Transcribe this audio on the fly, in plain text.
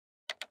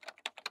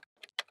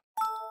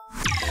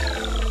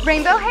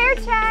Rainbow hair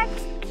check!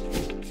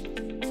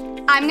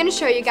 I'm gonna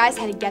show you guys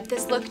how to get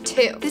this look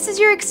too. This is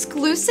your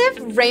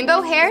exclusive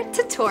rainbow hair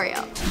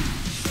tutorial.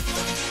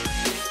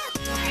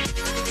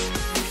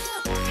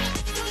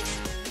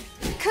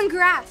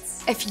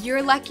 Congrats! If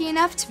you're lucky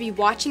enough to be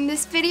watching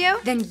this video,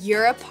 then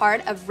you're a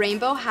part of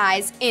Rainbow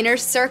High's inner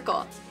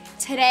circle.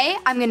 Today,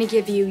 I'm gonna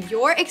give you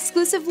your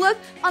exclusive look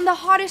on the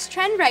hottest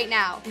trend right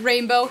now,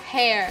 rainbow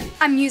hair.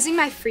 I'm using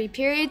my free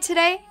period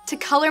today to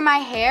color my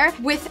hair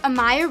with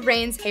Amaya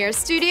Raine's hair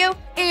studio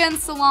and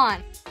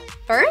salon.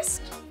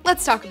 First,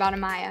 let's talk about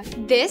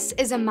Amaya. This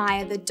is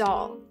Amaya the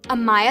doll.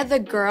 Amaya the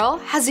girl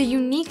has a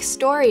unique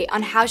story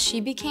on how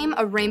she became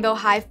a Rainbow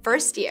High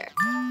first year.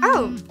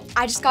 Oh,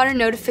 I just got a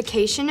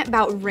notification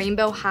about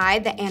Rainbow High,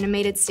 the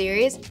animated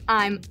series.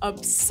 I'm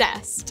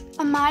obsessed.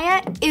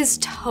 Amaya is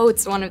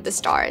totes one of the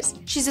stars.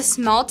 She's a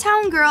small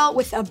town girl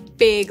with a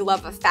big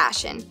love of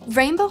fashion.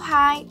 Rainbow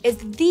High is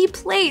the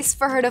place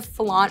for her to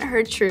flaunt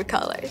her true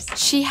colors.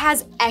 She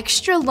has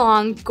extra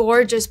long,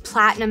 gorgeous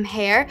platinum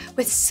hair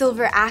with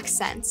silver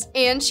accents,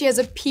 and she has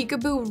a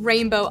peekaboo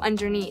rainbow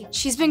underneath.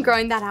 She's been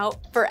growing that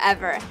out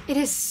forever. It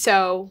is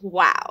so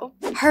wow.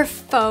 Her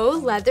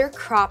faux leather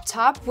crop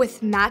top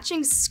with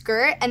matching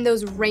skirt and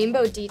those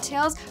rainbow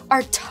details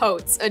are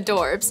totes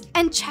adorbs.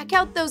 And check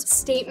out those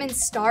statement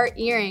star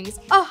earrings.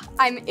 Oh,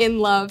 I'm in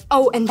love.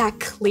 Oh, and that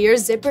clear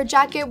zipper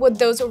jacket with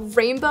those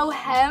rainbow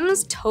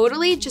hems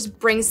totally just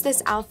brings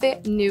this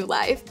outfit new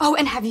life. Oh,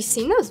 and have you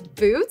seen those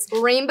boots?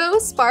 Rainbow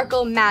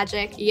sparkle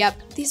magic.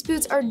 Yep, these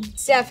boots are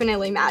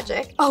definitely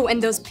magic. Oh,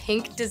 and those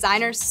pink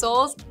designer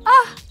soles.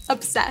 Ah,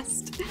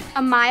 obsessed.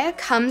 Amaya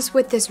comes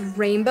with this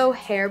rainbow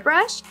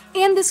hairbrush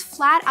and this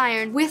flat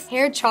iron with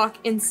hair chalk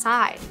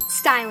inside.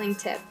 Styling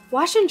tip: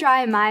 wash and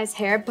dry Amaya's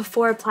hair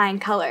before applying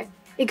color.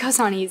 It goes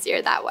on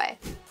easier that way.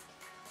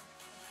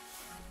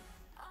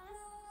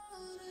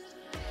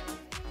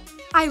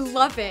 I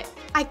love it.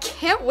 I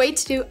can't wait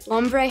to do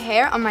ombre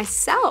hair on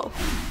myself.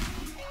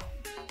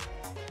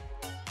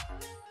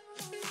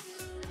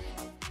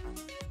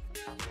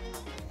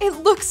 It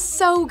looks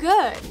so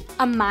good.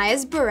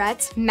 Amaya's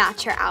barrettes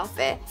match her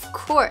outfit. Of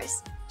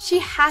course, she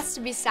has to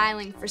be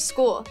styling for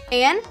school.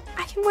 And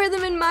I can wear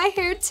them in my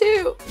hair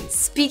too.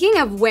 Speaking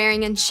of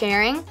wearing and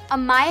sharing,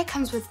 Amaya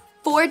comes with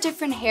 4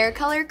 different hair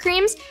color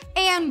creams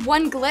and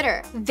 1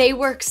 glitter. They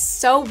work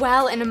so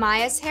well in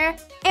Amaya's hair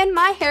and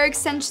my hair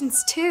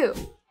extensions too.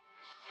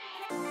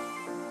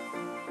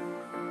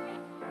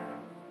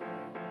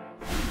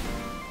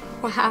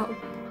 Wow,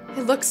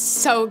 it looks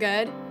so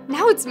good.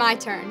 Now it's my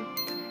turn.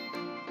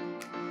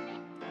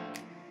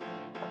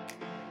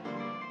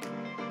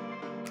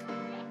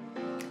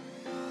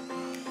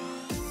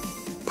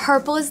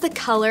 Purple is the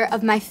color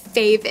of my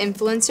fave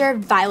influencer,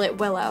 Violet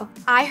Willow.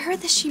 I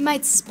heard that she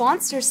might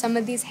sponsor some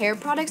of these hair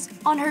products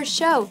on her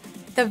show,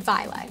 The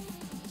Vi Life.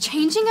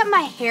 Changing up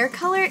my hair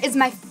color is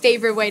my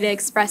favorite way to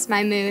express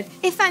my mood.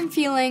 If I'm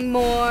feeling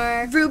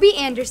more Ruby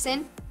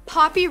Anderson,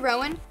 Poppy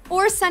Rowan,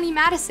 or Sunny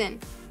Madison,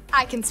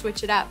 I can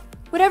switch it up.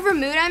 Whatever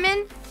mood I'm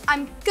in,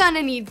 I'm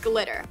gonna need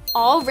glitter.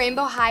 All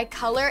Rainbow High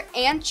color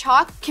and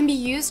chalk can be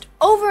used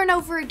over and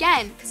over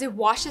again because it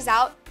washes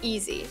out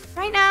easy.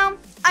 Right now,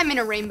 I'm in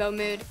a rainbow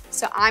mood,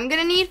 so I'm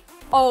gonna need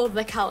all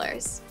the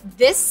colors.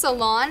 This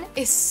salon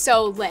is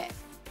so lit.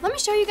 Let me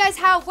show you guys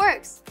how it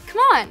works.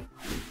 Come on.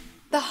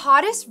 The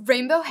hottest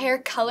rainbow hair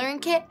coloring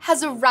kit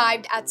has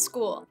arrived at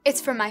school.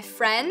 It's for my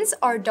friends,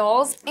 our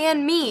dolls,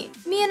 and me.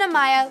 Me and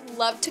Amaya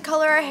love to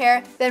color our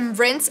hair, then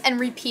rinse and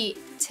repeat.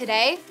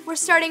 Today, we're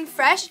starting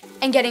fresh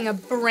and getting a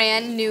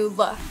brand new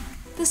look.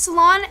 The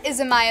salon is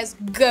Amaya's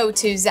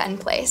go-to zen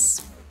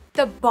place.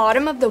 The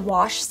bottom of the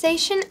wash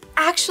station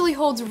actually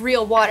holds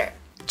real water.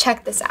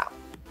 Check this out.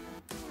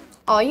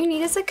 All you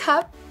need is a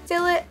cup,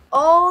 fill it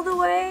all the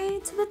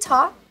way to the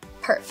top.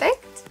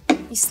 Perfect.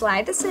 You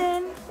slide this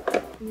in,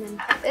 and then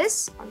put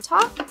this on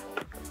top.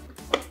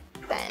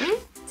 Then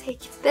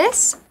take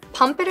this,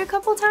 pump it a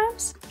couple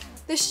times.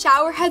 The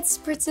shower head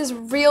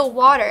spritzes real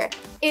water.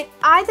 It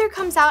either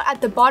comes out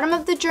at the bottom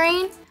of the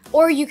drain,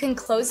 or you can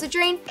close the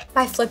drain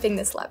by flipping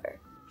this lever.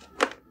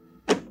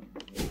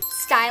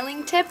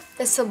 Styling tip: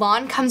 the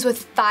salon comes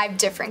with 5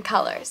 different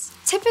colors.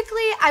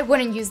 Typically, I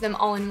wouldn't use them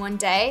all in one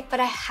day,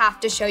 but I have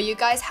to show you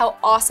guys how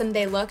awesome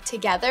they look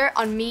together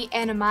on me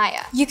and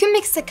Amaya. You can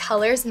mix the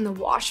colors in the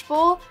wash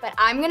bowl, but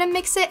I'm gonna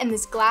mix it in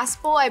this glass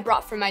bowl I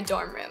brought from my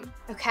dorm room.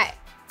 Okay,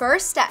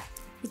 first step,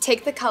 you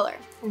take the color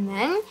and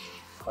then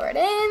pour it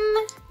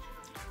in.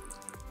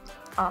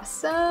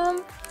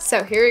 Awesome.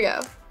 So here we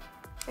go.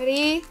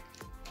 Ready?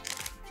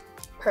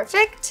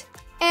 Perfect.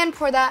 And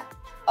pour that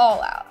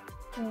all out.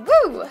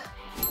 Woo!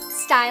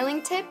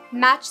 Styling tip: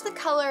 match the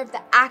color of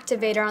the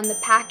activator on the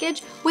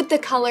package with the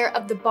color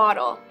of the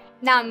bottle.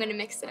 Now I'm gonna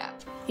mix it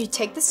up. You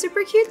take the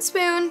super cute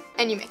spoon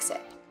and you mix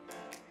it.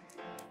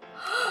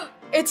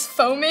 It's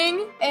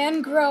foaming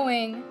and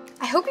growing.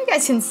 I hope you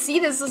guys can see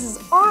this. This is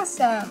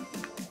awesome.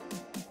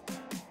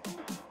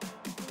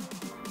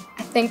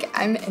 I think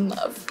I'm in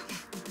love.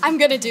 I'm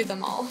gonna do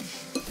them all.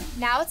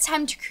 Now it's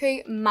time to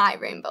create my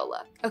rainbow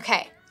look.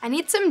 Okay, I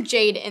need some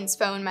jade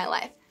inspo in my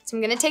life. So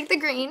I'm gonna take the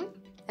green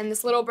and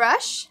this little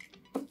brush,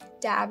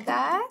 dab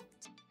that.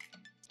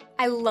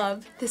 I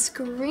love this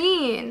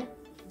green.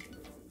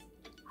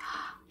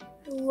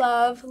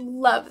 Love,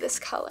 love this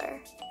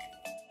color.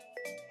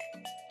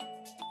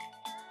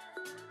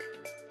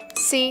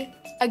 See,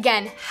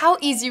 again, how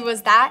easy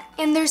was that?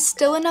 And there's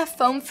still enough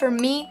foam for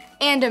me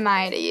and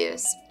Amaya to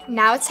use.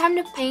 Now it's time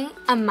to paint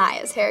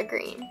Amaya's hair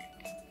green.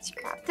 So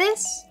grab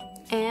this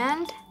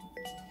and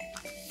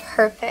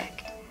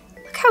perfect.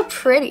 Look how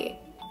pretty.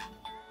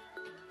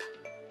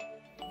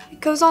 It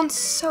goes on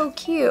so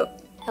cute.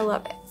 I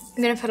love it.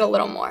 I'm gonna put a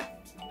little more.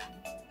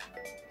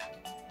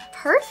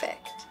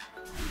 Perfect.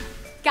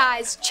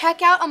 Guys,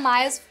 check out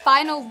Amaya's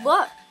final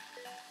look.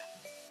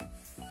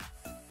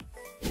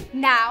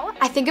 Now,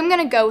 I think I'm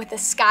gonna go with the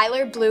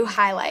Skylar Blue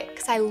highlight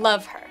because I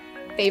love her.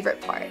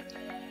 Favorite part.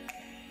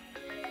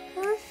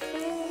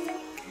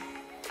 Perfect.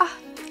 Ah,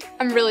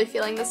 I'm really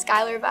feeling the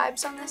Skylar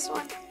vibes on this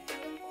one.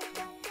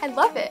 I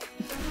love it.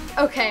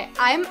 Okay,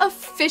 I'm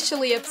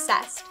officially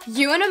obsessed.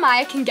 You and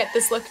Amaya can get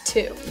this look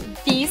too.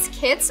 These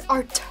kits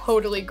are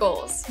totally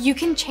goals. You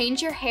can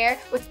change your hair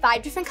with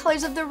 5 different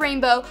colors of the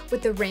rainbow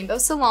with the Rainbow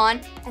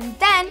Salon, and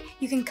then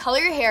you can color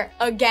your hair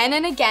again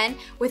and again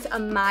with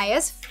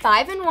Amaya's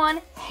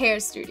 5-in-1 hair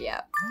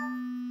studio.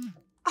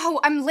 Oh,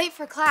 I'm late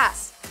for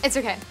class. It's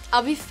okay,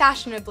 I'll be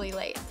fashionably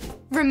late.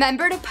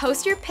 Remember to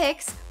post your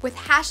pics with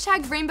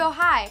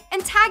 #RainbowHigh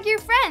and tag your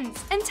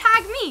friends and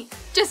tag me.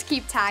 Just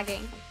keep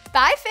tagging.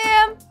 Bye,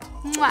 fam!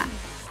 Mwah.